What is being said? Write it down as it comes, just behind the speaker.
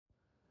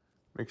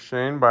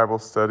McShane Bible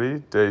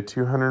Study, day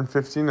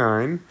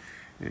 259,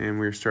 and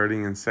we're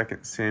starting in 2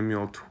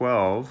 Samuel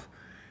 12.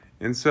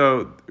 And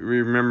so,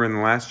 we remember in the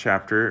last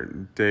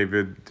chapter,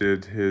 David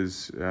did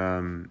his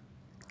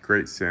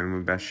great sin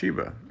with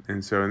Bathsheba.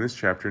 And so in this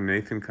chapter,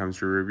 Nathan comes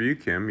to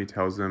rebuke him. He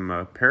tells him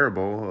a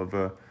parable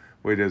of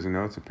he doesn't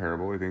know it's a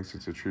parable. He thinks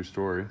it's a true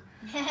story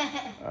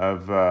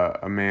of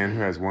a man who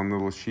has one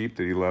little sheep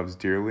that he loves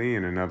dearly,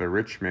 and another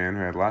rich man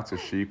who had lots of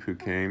sheep who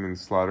came and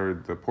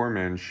slaughtered the poor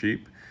man's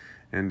sheep.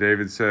 And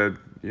David said,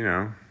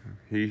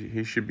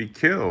 he should be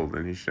killed,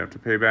 and he should have to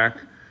pay back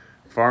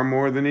far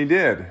more than he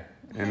did.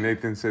 And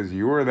Nathan says,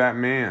 you're that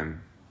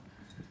man.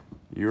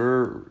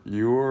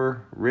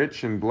 You're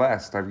rich and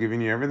blessed. I've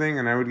given you everything,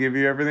 and I would give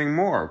you everything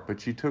more.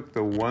 But you took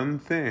the one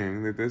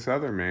thing that this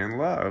other man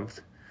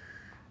loved.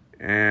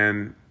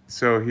 And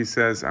so he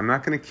says, I'm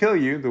not going to kill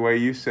you the way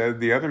you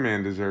said the other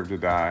man deserved to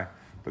die,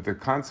 but the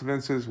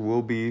consequences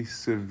will be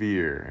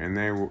severe. And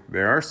they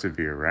are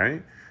severe,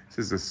 right? It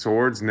says the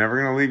sword's never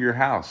going to leave your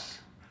house.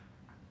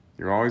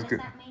 You're always What does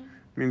that mean?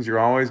 It means you're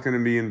always going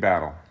to be in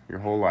battle your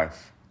whole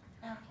life.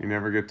 Okay. You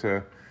never get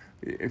to.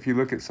 If you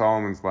look at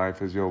Solomon's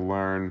life, as you'll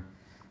learn,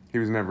 he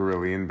was never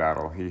really in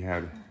battle. He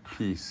had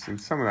peace, and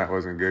some of that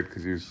wasn't good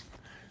because he was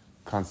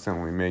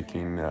constantly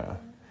making.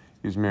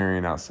 He was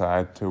marrying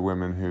outside to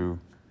women who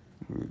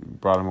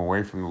brought him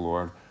away from the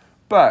Lord,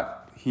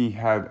 but he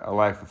had a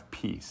life of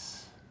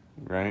peace,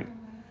 right?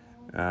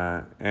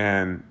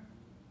 And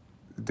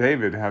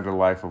David had a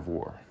life of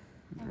war,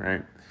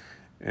 right?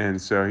 And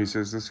so he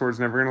says, the sword's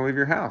never going to leave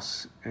your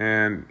house.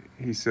 And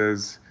he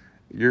says,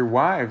 your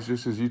wives,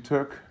 just as you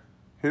took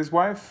his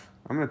wife,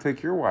 I'm going to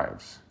take your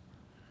wives.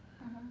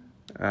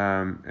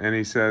 And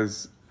he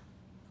says,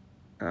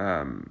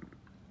 and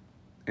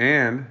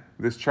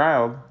this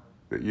child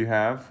that you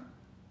have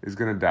is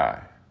going to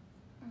die.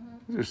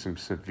 These are some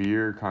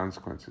severe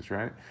consequences,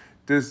 right?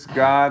 Does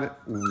God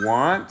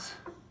want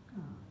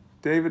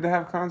David to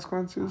have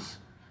consequences?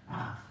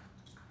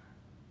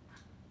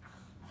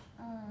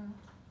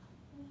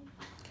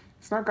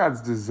 It's not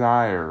God's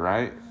desire,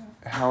 right?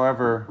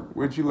 However,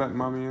 would you let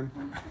mommy in?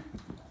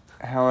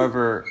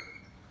 However,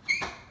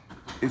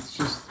 it's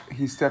just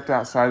he stepped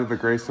outside of the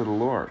grace of the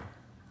Lord.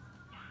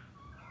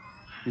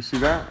 You see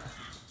that?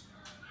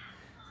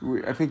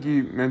 I think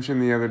you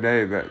mentioned the other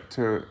day that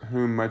to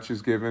whom much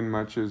is given,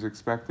 much is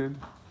expected.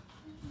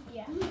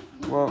 Yeah.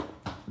 Well,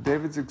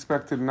 David's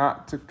expected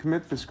not to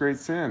commit this great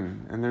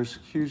sin, and there's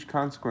huge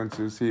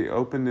consequences. He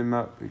opened him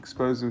up,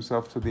 exposed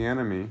himself to the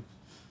enemy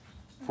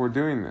for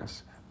doing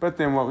this. But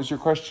then what was your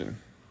question?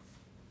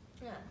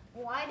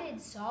 Why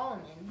did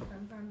Solomon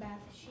come from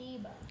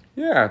Bathsheba?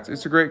 Yeah,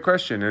 it's a great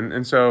question.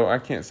 And so I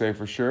can't say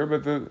for sure,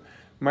 but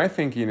my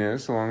thinking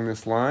is along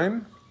this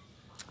line,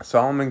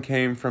 Solomon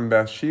came from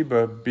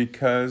Bathsheba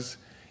because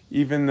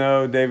even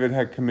though David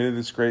had committed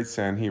this great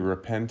sin, he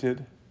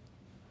repented.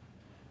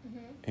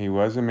 He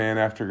was a man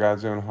after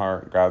God's own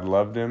heart. God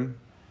loved him.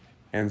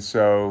 And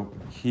so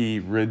he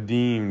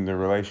redeemed the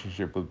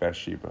relationship with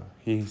Bathsheba.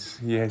 He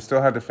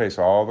still had to face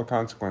all the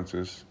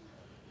consequences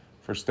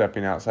for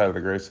stepping outside of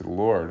the grace of the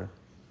Lord,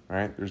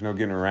 right? There's no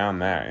getting around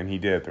that, and he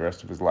did the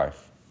rest of his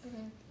life.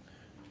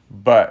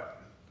 But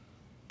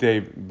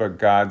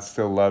God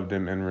still loved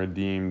him and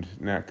redeemed,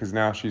 because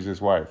now she's his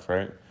wife,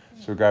 right?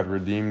 So God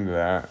redeemed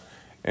that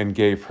and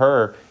gave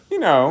her,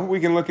 we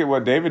can look at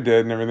what David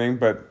did and everything,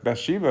 but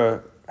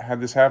Bathsheba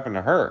had this happen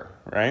to her,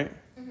 right?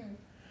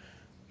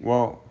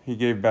 Well, he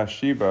gave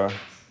Bathsheba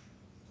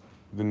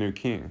the new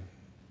king,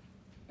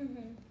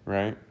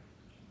 right?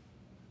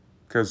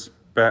 Because,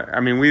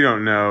 we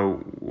don't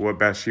know what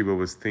Bathsheba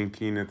was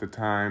thinking at the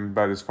time,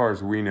 but as far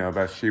as we know,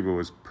 Bathsheba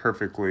was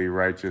perfectly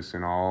righteous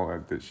in all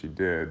that she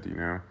did,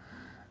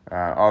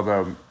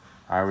 although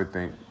I would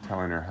think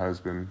telling her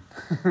husband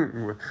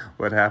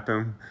what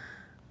happened,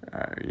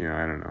 I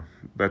don't know.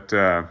 But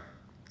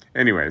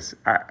anyways,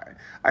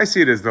 I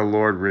see it as the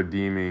Lord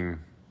redeeming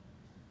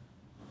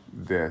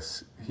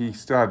this. He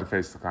still had to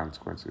face the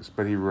consequences,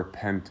 but he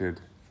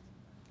repented,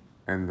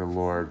 and the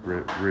Lord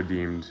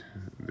redeemed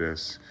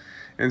this.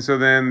 And so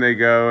then they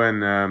go,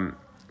 and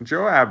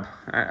Joab,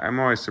 I'm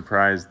always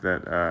surprised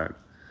that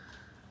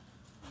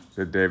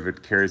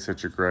David carried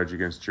such a grudge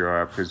against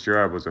Joab, because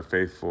Joab was a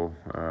faithful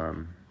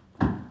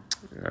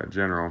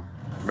general.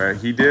 But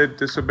he did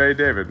disobey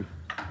David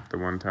the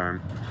one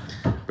time.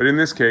 But in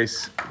this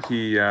case,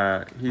 he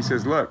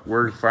says, look,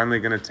 we're finally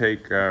going to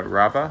take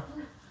Rabbah,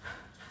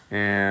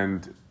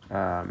 and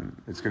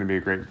it's going to be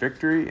a great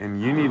victory,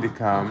 and you need to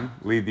come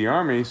lead the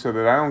army so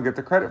that I don't get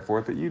the credit for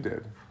it that you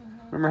did.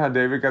 Remember how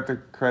David got the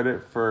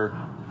credit for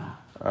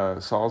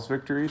Saul's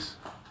victories?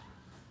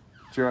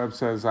 Joab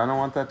says, I don't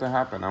want that to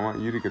happen. I want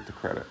you to get the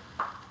credit.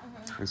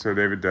 And so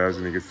David does,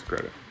 and he gets the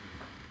credit.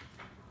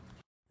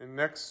 And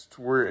next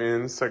we're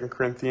in 2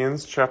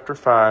 Corinthians chapter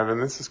 5,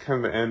 and this is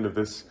kind of the end of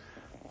this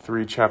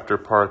 3-chapter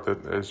part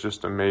that is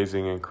just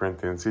amazing in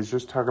Corinthians. He's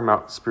just talking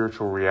about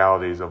spiritual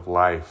realities of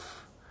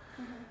life.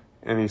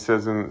 And he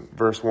says in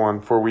verse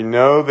 1, for we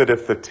know that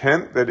if the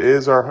tent that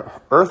is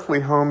our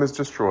earthly home is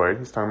destroyed,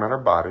 he's talking about our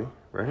body,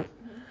 right?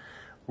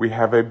 We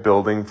have a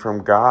building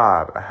from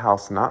God, a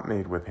house not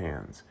made with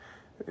hands.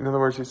 In other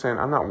words, he's saying,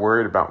 I'm not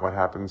worried about what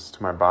happens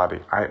to my body.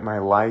 My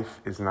life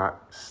is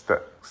not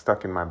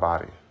stuck in my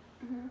body.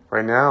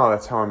 Right now,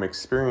 that's how I'm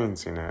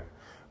experiencing it.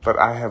 But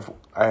I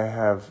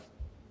have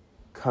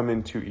come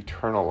into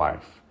eternal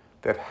life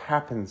that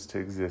happens to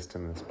exist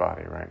in this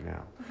body right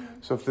now.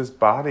 So if this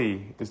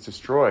body is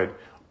destroyed,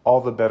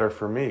 all the better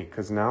for me,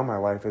 because now my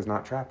life is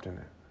not trapped in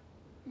it.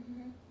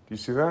 Do you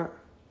see that?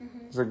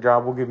 So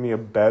God will give me a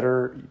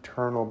better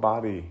eternal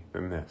body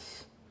than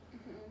this.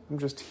 I'm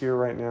just here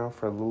right now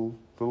for a little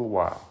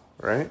while,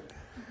 right?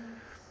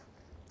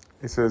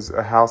 It says,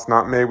 a house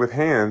not made with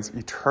hands,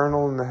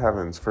 eternal in the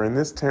heavens. For in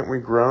this tent we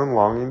groan,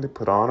 longing to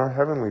put on our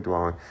heavenly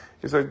dwelling.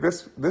 He's like,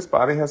 this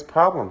body has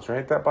problems,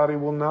 right? That body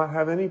will not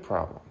have any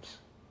problems.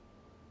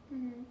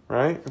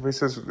 Right? He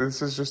says,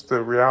 this is just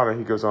the reality.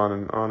 He goes on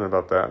and on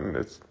about that, and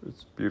it's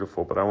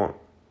beautiful, but I won't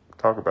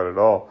talk about it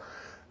all.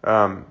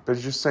 But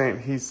he's just saying,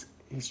 he's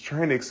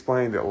trying to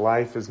explain that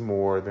life is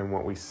more than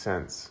what we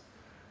sense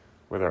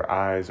with our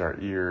eyes, our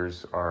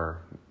ears,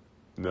 our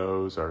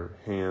nose, our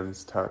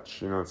hands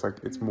touch. It's like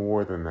it's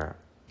more than that.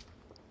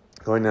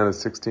 Going down to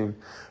 16.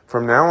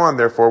 From now on,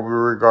 therefore, we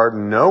regard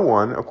no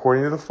one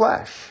according to the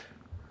flesh.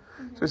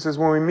 So he says,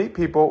 when we meet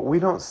people, we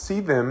don't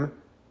see them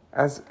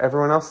as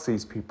everyone else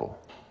sees people.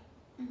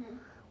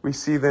 We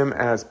see them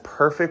as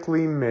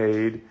perfectly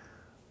made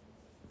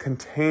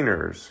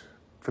containers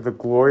for the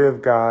glory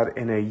of God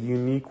in a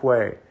unique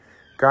way.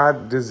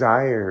 God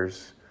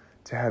desires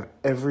to have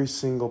every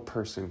single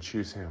person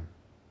choose him.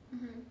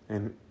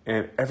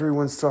 And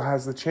everyone still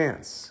has the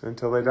chance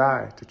until they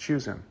die to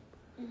choose him.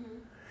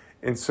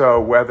 And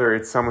so whether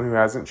it's someone who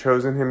hasn't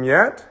chosen him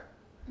yet,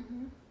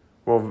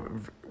 well,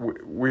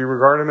 we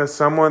regard him as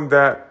someone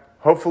that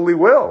hopefully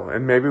will,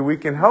 and maybe we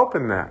can help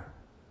in that.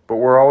 But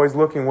we're always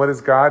looking, what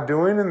is God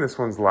doing in this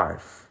one's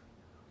life?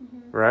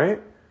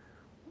 Right?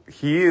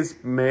 He is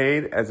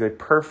made as a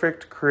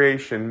perfect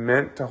creation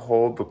meant to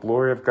hold the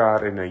glory of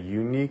God in a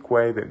unique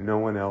way that no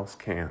one else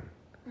can.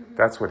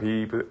 That's what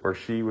he or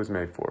she was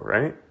made for,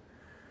 right?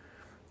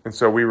 And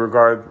so we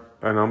regard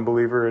an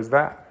unbeliever as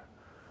that.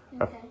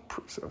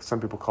 Some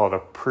people call it a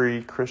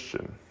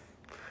pre-Christian.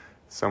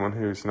 Someone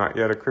who's not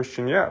yet a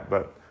Christian yet,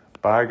 but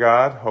by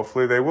God,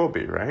 hopefully they will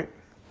be, right?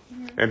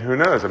 And who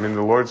knows? I mean,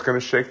 the Lord's going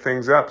to shake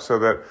things up so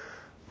that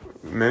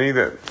many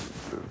that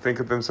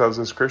think of themselves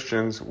as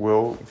Christians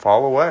will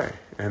fall away.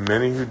 And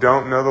many who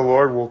don't know the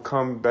Lord will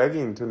come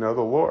begging to know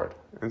the Lord.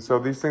 And so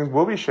these things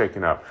will be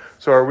shaken up.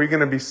 So are we going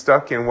to be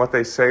stuck in what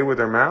they say with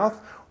their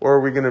mouth? Or are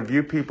we going to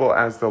view people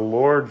as the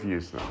Lord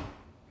views them?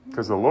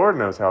 Because the Lord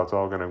knows how it's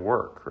all going to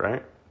work,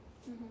 right?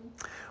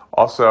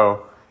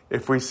 Also,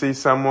 if we see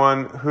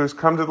someone who's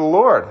come to the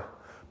Lord,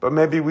 but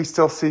maybe we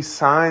still see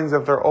signs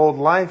of their old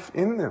life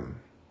in them.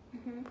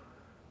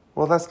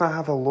 Well, that's not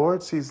how the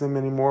Lord sees them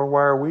anymore.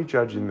 Why are we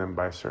judging them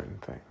by certain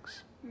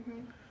things?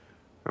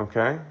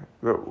 Okay?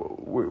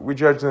 We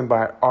judge them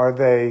by, are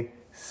they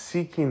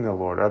seeking the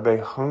Lord? Are they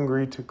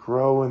hungry to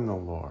grow in the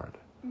Lord?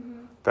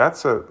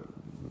 That's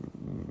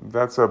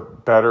a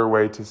better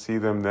way to see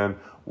them than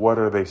what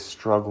are they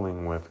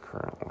struggling with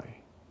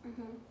currently.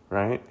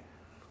 Right?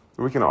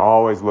 We can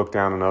always look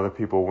down on other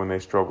people when they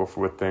struggle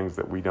with things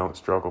that we don't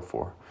struggle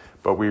for.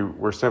 But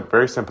we're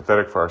very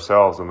sympathetic for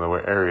ourselves in the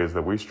areas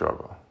that we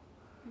struggle.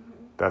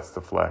 That's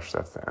the flesh.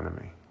 That's the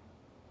enemy.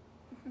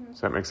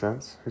 Does that make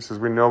sense? He says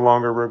we no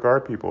longer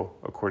regard people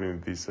according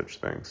to these such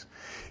things.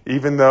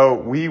 Even though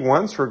we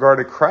once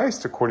regarded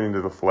Christ according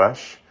to the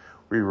flesh,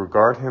 we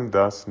regard him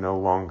thus no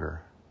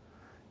longer.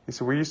 He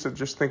said we used to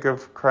just think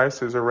of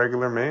Christ as a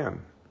regular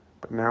man.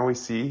 But now we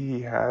see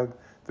he had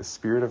the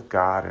Spirit of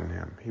God in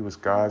him. He was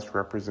God's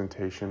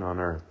representation on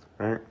earth.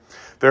 Right?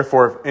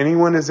 Therefore, if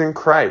anyone is in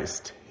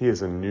Christ, he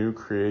is a new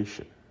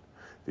creation.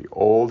 The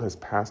old has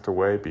passed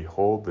away.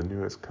 Behold, the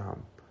new has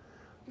come.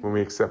 When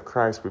we accept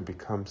Christ, we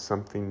become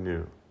something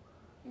new.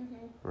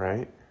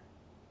 Right?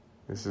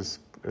 It's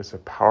a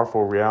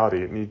powerful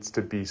reality. It needs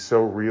to be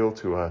so real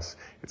to us.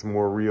 It's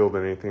more real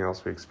than anything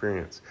else we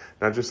experience.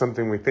 Not just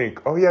something we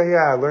think, oh, yeah,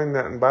 I learned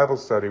that in Bible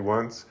study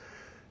once.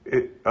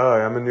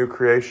 I'm a new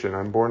creation.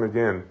 I'm born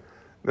again.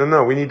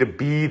 No, we need to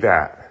be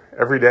that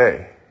every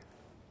day.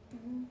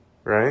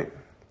 Right?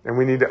 And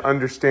we need to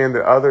understand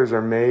that others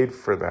are made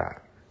for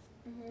that.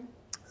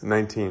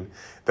 19.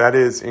 That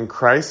is, in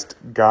Christ,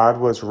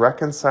 God was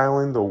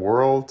reconciling the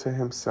world to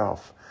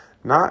himself,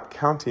 not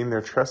counting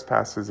their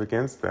trespasses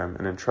against them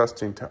and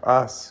entrusting to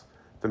us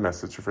the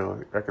message of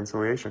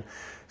reconciliation.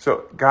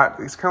 So God,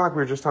 it's kind of like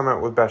we were just talking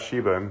about with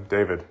Bathsheba and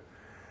David.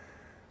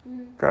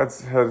 God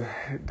said,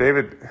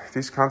 David,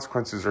 these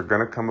consequences are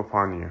going to come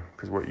upon you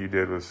because what you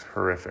did was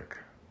horrific.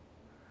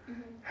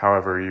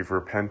 However, you've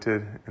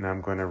repented and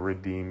I'm going to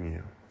redeem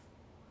you.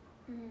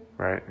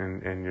 Right?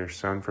 And your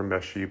son from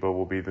Bathsheba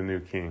will be the new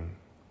king.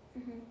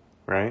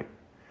 Right?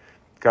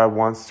 God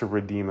wants to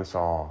redeem us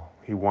all.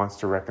 He wants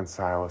to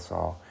reconcile us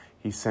all.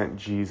 He sent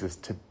Jesus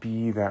to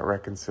be that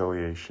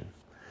reconciliation.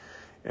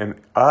 And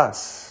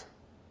us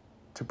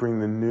to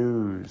bring the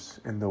news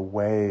and the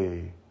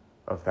way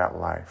of that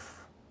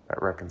life,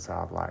 that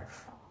reconciled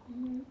life.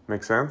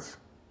 Make sense?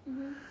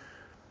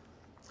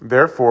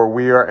 Therefore,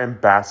 we are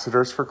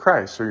ambassadors for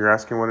Christ. So you're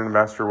asking what an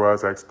ambassador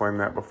was. I explained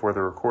that before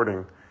the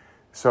recording.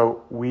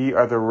 So we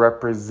are the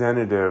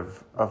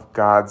representative of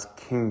God's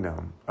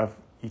kingdom, of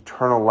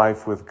eternal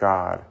life with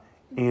God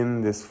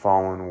in this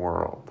fallen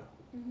world.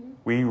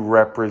 We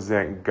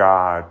represent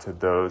God to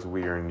those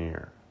we are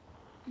near.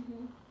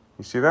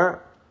 You see that?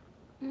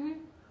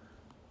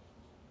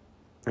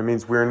 It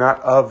means we're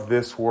not of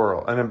this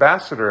world. An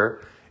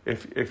ambassador,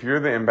 if you're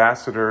the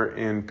ambassador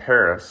in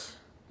Paris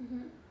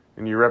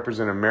and you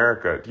represent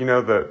America, do you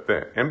know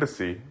the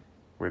embassy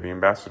where the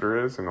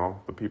ambassador is and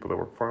all the people that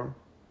work for him?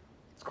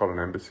 It's called an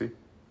embassy.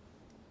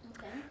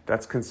 Okay.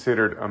 That's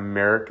considered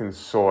American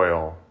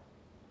soil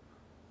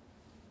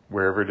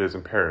wherever it is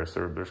in Paris.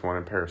 There's one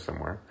in Paris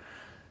somewhere.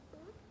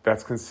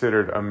 That's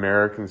considered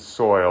American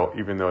soil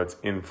even though it's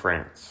in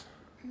France.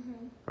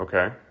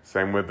 Okay?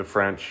 Same with the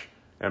French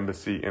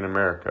embassy in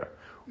America.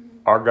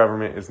 Our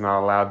government is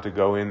not allowed to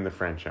go in the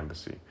French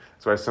embassy.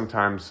 That's why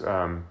sometimes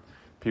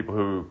people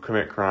who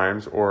commit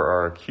crimes or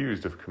are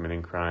accused of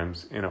committing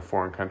crimes in a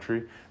foreign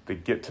country, they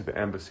get to the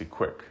embassy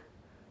quick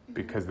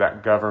because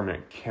that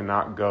government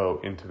cannot go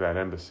into that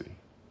embassy.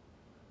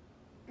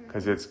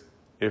 Because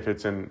if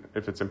it's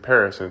in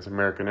Paris and it's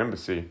American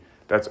embassy,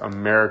 that's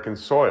American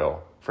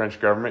soil. French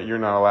government, you're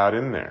not allowed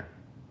in there.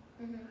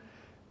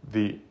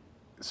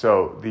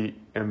 So the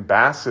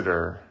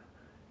ambassador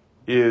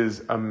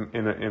is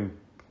in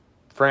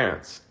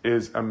France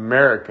is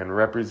American,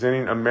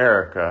 representing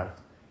America,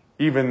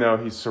 even though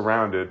he's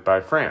surrounded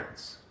by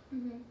France.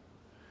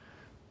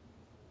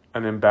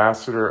 An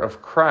ambassador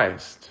of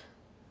Christ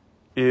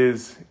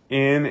is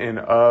in and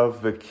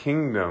of the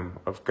kingdom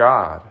of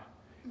God,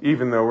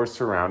 even though we're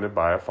surrounded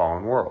by a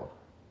fallen world.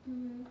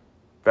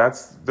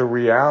 That's the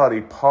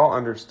reality Paul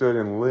understood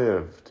and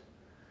lived.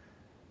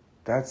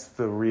 That's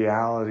the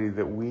reality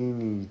that we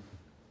need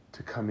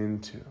to come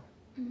into,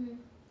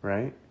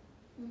 right?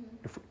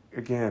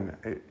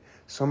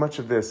 So much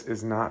of this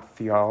is not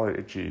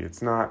theology.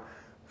 It's not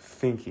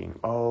thinking,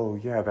 oh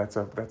yeah, that's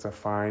a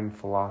fine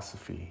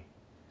philosophy.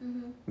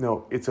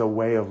 No, it's a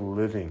way of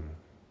living.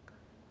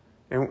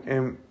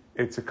 And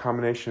it's a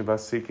combination of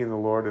us seeking the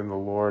Lord and the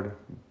Lord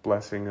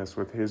blessing us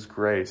with his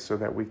grace so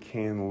that we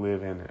can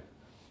live in it.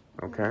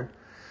 Okay?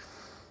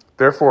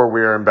 Therefore,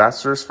 we are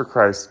ambassadors for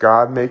Christ,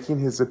 God making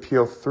his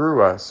appeal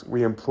through us.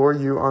 We implore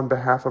you on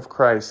behalf of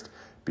Christ,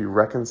 be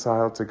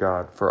reconciled to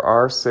God. For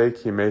our sake,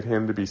 he made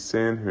him to be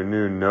sin who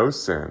knew no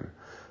sin,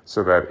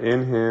 so that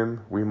in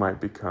him we might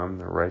become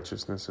the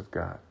righteousness of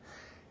God.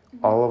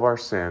 All of our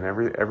sin,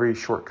 every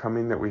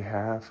shortcoming that we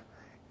have,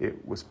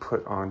 it was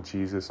put on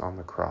Jesus on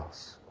the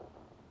cross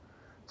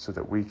so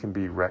that we can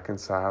be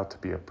reconciled to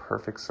be a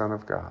perfect Son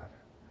of God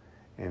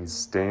and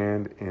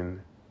stand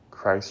in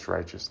Christ's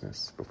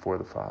righteousness before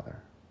the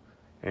Father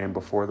and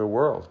before the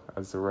world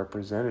as the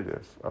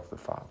representative of the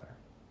Father.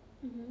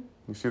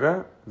 You see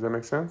that? Does that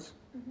make sense?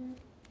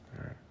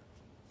 All right.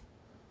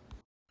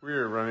 We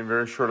are running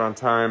very short on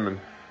time, and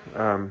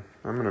I'm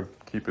going to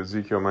keep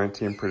Ezekiel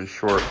 19 pretty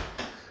short.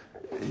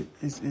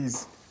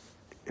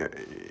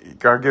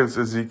 God gives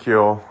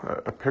Ezekiel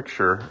a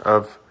picture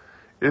of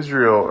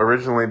Israel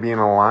originally being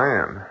a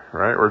lion,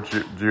 right? Or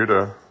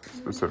Judah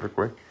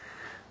specifically.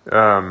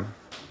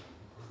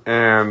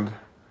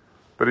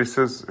 But he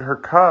says her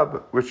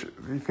cub, which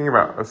if you think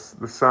about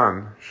the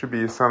son, should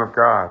be a son of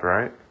God,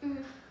 right?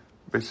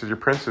 But he says your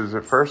princes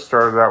at first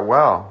started out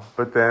well,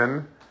 but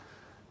then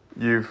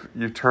you've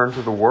turned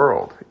to the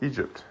world,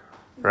 Egypt,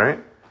 right?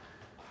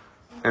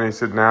 And he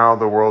said now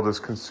the world has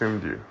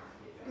consumed you.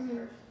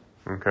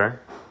 Okay?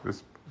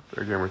 This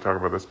again, we talk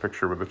about this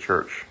picture with the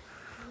church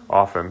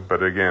often,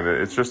 but again,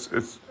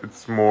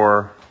 it's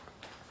more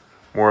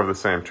of the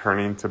same,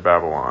 turning to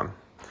Babylon.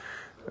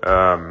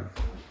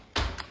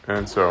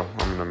 And so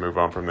I'm going to move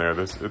on from there.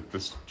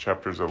 This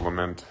chapter's a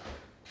lament.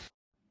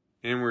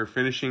 And we're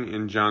finishing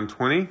in John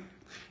 20.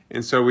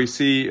 And so we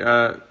see,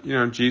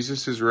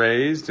 Jesus is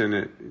raised,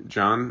 and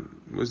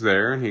John was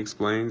there, and he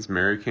explains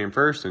Mary came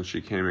first, and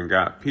she came and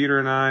got Peter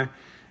and I,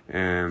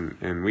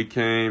 and we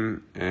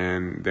came,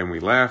 and then we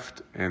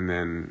left, and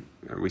then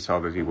we saw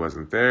that he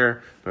wasn't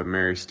there, but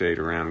Mary stayed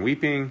around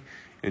weeping,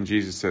 and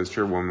Jesus says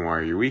to her, woman, why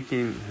are you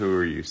weeping? Who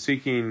are you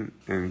seeking?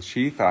 And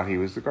she thought he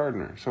was the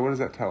gardener. So what does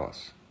that tell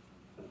us?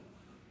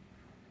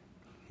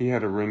 He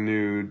had a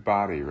renewed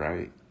body,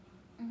 right?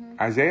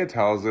 Isaiah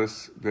tells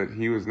us that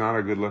he was not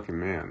a good-looking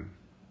man.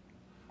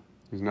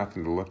 There's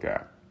nothing to look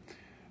at.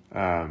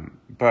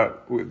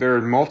 But there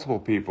are multiple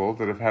people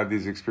that have had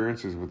these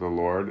experiences with the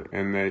Lord,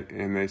 and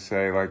they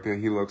say like that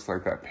he looks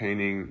like that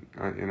painting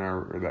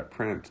or that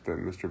print that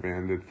Mr.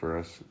 Van did for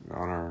us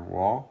on our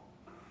wall.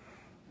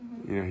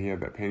 He had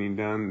that painting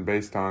done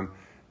based on.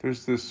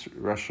 There's this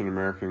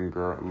Russian-American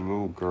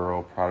little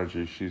girl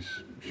prodigy. She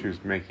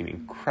was making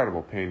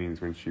incredible paintings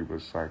when she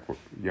was like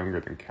younger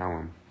than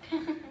Callum.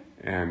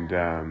 And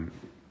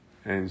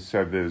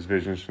said that his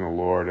visions from the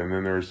Lord. And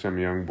then there was some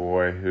young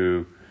boy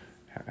who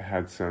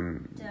had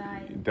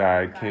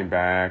died, came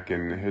back,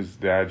 and his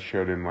dad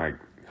showed him like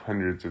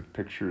hundreds of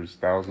pictures,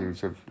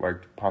 thousands of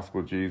like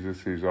possible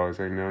Jesus. He's always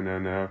like, no, no,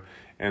 no.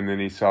 And then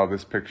he saw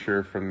this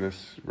picture from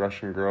this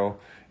Russian girl.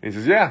 And he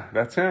says, yeah,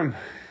 that's him.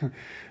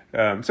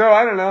 So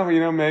I don't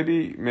know,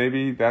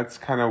 maybe that's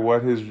kind of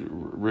what his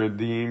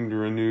redeemed,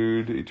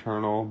 renewed,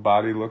 eternal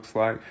body looks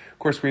like. Of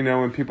course, we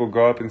know when people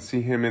go up and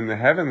see him in the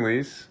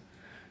heavenlies,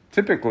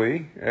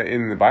 typically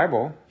in the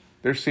Bible,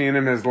 they're seeing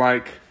him as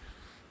like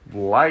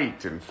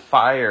light and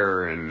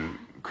fire and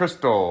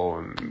crystal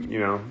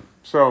and,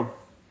 so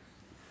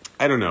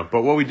I don't know.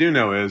 But what we do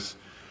know is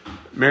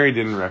Mary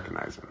didn't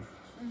recognize him,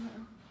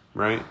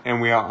 right?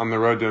 And on the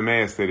road to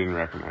Emmaus, they didn't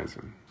recognize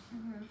him,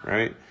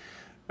 right?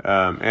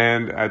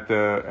 And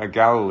at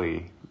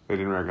Galilee, they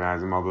didn't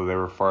recognize him, although they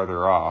were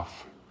farther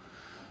off,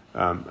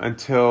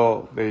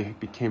 until they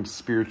became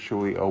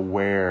spiritually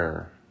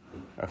aware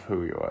of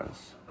who he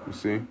was. You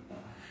see?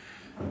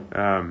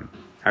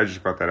 I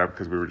just brought that up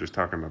because we were just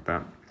talking about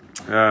that.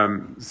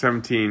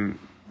 17,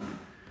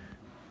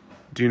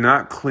 do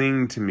not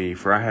cling to me,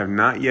 for I have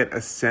not yet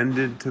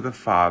ascended to the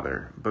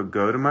Father, but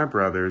go to my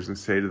brothers and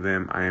say to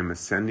them, I am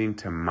ascending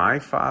to my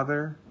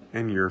Father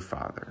and your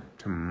Father,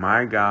 to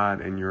my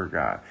God and your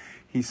God.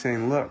 He's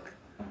saying, look,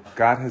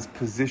 God has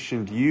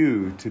positioned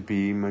you to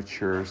be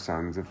mature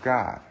sons of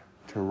God,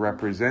 to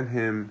represent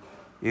him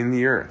in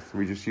the earth.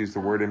 We just use the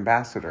word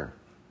ambassador.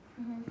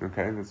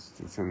 Okay,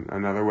 that's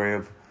another way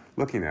of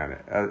looking at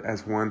it.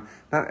 As one,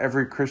 not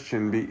every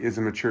Christian is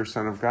a mature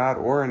son of God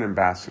or an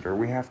ambassador.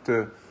 We have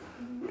to,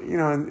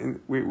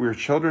 we're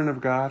children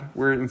of God.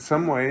 We're in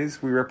some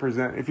ways, we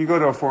represent, if you go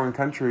to a foreign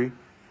country,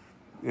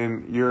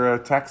 and you're a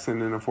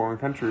Texan in a foreign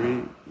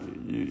country,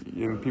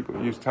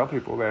 you tell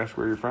people, they ask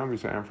where you're from, you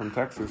say, I'm from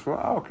Texas. Well,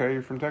 okay,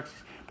 you're from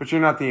Texas. But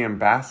you're not the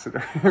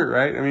ambassador,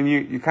 right? I mean,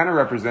 you kind of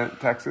represent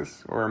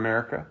Texas or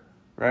America,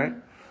 right?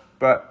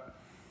 But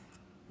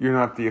you're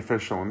not the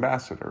official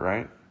ambassador,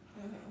 right?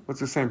 Well, it's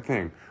the same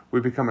thing.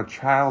 We become a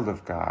child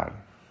of God,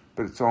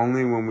 but it's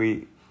only when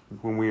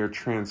we are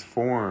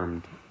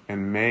transformed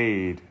and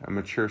made a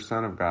mature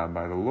son of God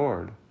by the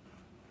Lord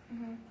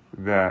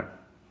that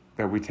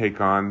we take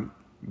on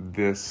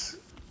this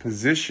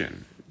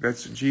position.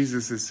 That's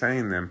Jesus is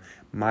saying them,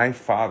 my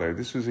Father.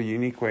 This was a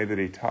unique way that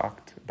he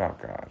talked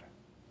about God.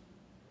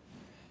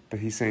 But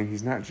he's saying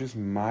he's not just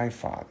my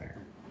Father.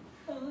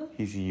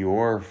 He's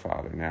your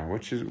Father now,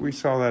 which is, we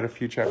saw that a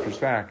few chapters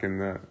back in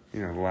the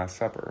Last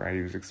Supper, right?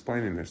 He was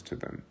explaining this to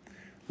them.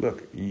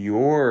 Look,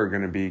 you're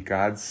going to be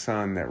God's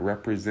son that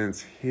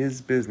represents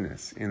his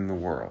business in the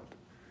world,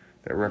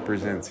 that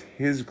represents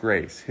his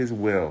grace, his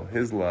will,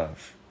 his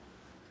love.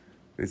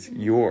 It's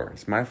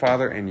yours, my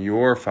Father and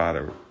your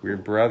Father. We're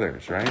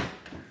brothers, right?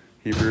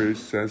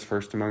 Hebrews says,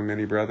 first among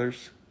many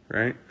brothers,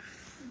 right?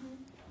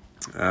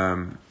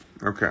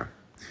 Okay.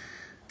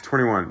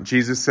 21,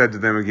 Jesus said to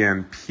them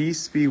again,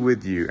 peace be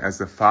with you. As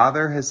the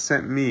Father has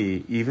sent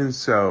me, even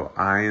so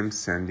I am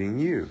sending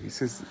you. He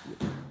says,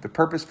 the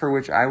purpose for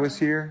which I was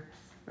here,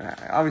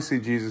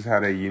 obviously Jesus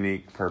had a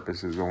unique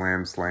purpose as a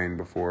lamb slain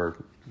before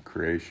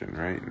creation,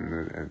 right?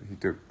 And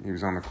he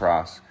was on the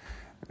cross,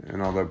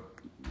 and although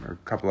a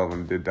couple of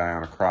them did die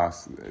on a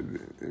cross,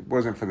 it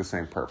wasn't for the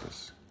same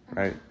purpose,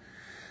 right?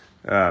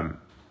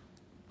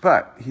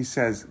 But he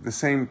says the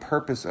same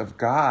purpose of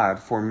God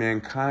for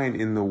mankind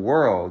in the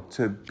world,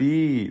 to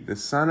be the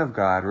Son of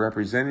God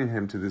representing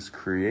him to this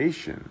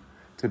creation,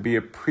 to be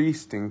a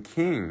priest and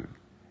king,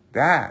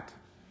 that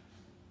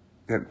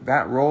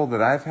role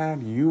that I've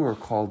had, you are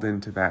called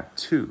into that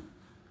too.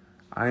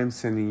 I am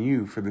sending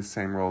you for the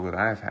same role that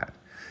I've had.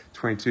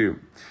 22.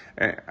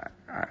 I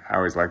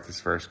always like this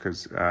verse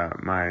because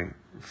my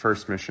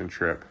first mission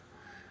trip,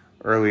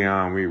 early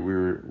on, we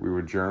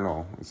would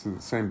journal. It's the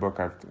same book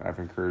I've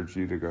encouraged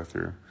you to go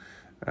through.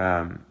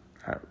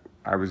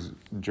 I was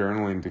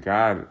journaling to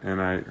God,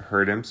 and I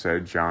heard him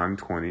say John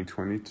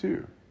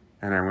 20:22,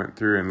 and I went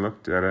through and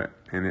looked at it,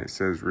 and it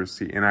says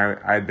receive. And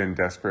I'd been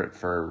desperate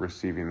for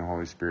receiving the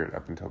Holy Spirit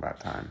up until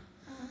that time.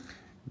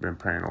 Been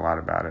praying a lot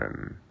about it,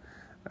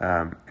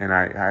 and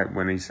I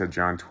when he said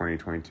John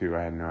 20:22,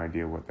 I had no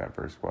idea what that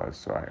verse was,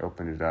 so I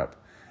opened it up.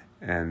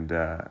 And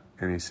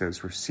he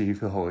says, receive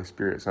the Holy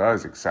Spirit. So I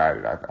was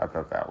excited. I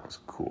thought that was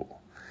cool.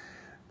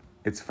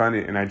 It's funny,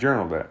 and I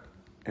journaled it.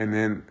 And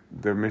then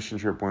the mission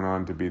trip went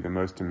on to be the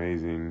most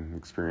amazing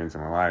experience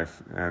of my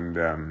life. And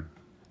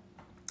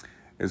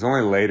it was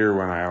only later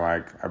when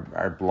I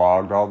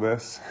blogged all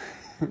this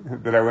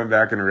that I went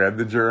back and read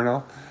the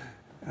journal.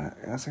 I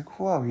was like,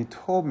 whoa, he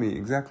told me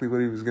exactly what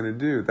he was going to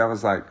do. That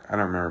was like, I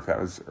don't remember if that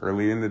was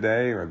early in the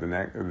day or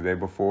the day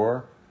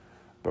before.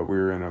 But we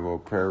were in a little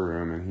prayer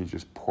room, and he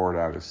just poured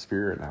out his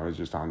Spirit, and I was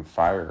just on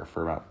fire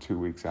for about 2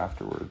 weeks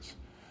afterwards.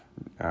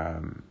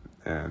 And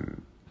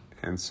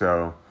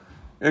so,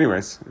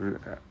 anyways,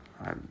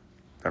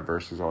 that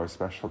verse is always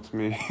special to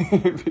me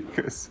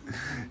because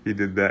he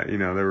did that.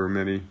 There were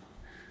many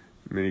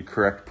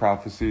correct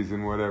prophecies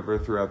and whatever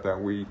throughout that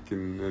week,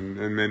 and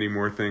many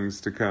more things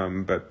to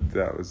come. But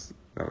that was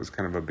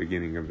kind of a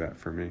beginning of that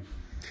for me.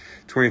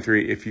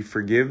 23. If you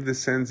forgive the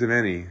sins of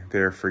any,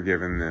 they are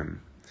forgiven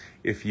them.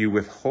 If you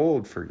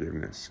withhold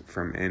forgiveness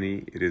from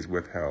any, it is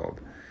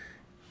withheld.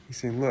 He's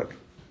saying, look,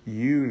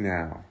 you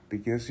now,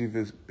 because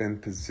you've been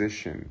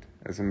positioned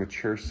as a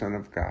mature son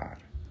of God,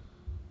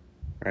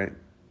 right?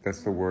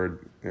 That's the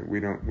word that we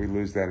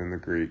lose that in the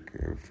Greek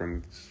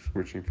from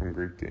switching from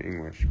Greek to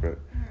English, but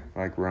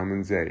like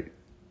Romans 8,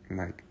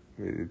 like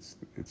it's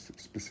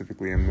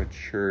specifically a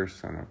mature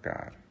son of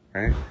God,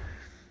 right?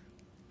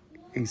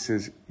 He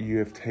says, you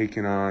have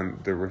taken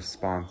on the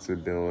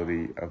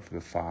responsibility of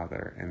the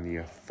Father and the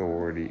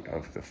authority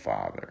of the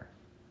Father.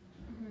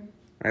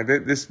 Right?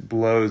 This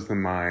blows the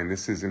mind.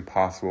 This is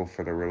impossible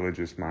for the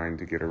religious mind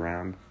to get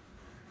around.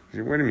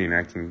 What do you mean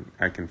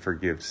I can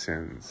forgive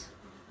sins?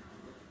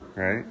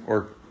 Right?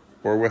 Or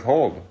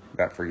withhold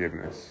that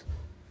forgiveness.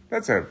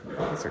 That's a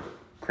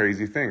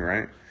crazy thing,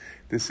 right?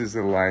 This is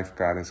the life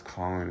God is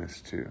calling us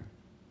to.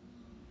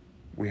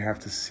 We have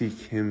to seek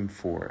him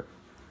for it,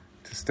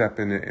 to step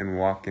in it and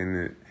walk in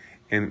it.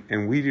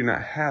 And we do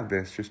not have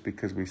this just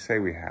because we say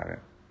we have it.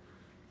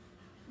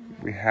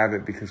 We have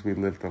it because we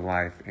live the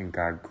life and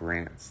God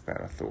grants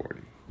that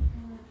authority.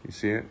 You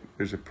see it?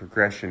 There's a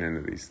progression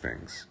into these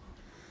things.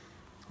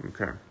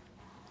 Okay.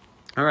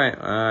 All right.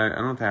 I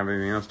don't have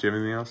anything else. Do you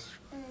have anything else?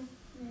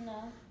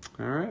 No.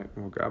 All right.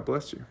 Well, God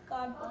bless you.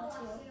 God bless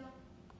you.